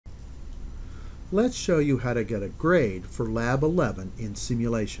let's show you how to get a grade for Lab 11 in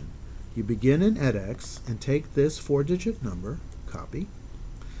simulation. You begin in edX and take this 4-digit number, copy,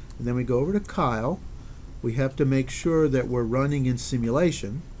 and then we go over to Kyle. We have to make sure that we're running in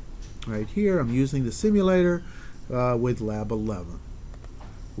simulation. Right here, I'm using the simulator with Lab 11.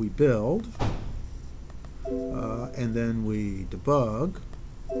 We build, and then we debug.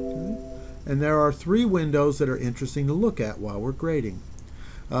 Okay. And there are 3 windows that are interesting to look at while we're grading.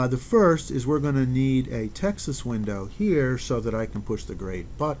 The first is we're going to need a Texas window here so that I can push the grade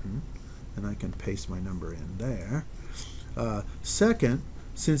button, and I can paste my number in there. Second,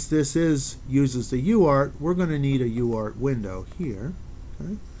 since this uses the UART, we're going to need a UART window here.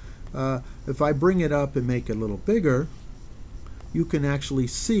 Okay? If I bring it up and make it a little bigger, you can actually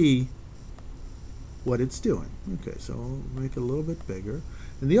see what it's doing. Okay, so I'll make it a little bit bigger.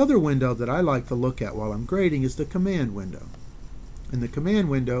 And the other window that I like to look at while I'm grading is the command window. And the command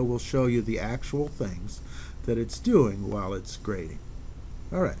window will show you the actual things that it's doing while it's grading.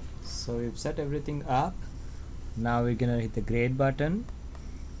 All right. So we've set everything up. Now we're going to hit the grade button.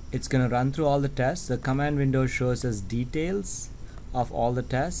 It's going to run through all the tests. The command window shows us details of all the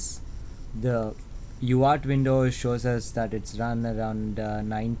tests. The UART window shows us that it's run around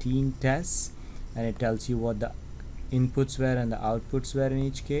 19 tests, and it tells you what the inputs were and the outputs were in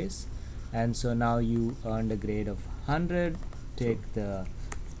each case. And so now you earned a grade of 100. Take the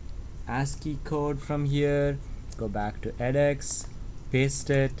ASCII code from here, go back to edX, paste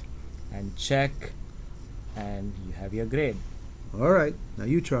it, and check, and you have your grade. All right, now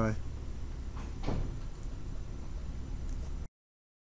you try.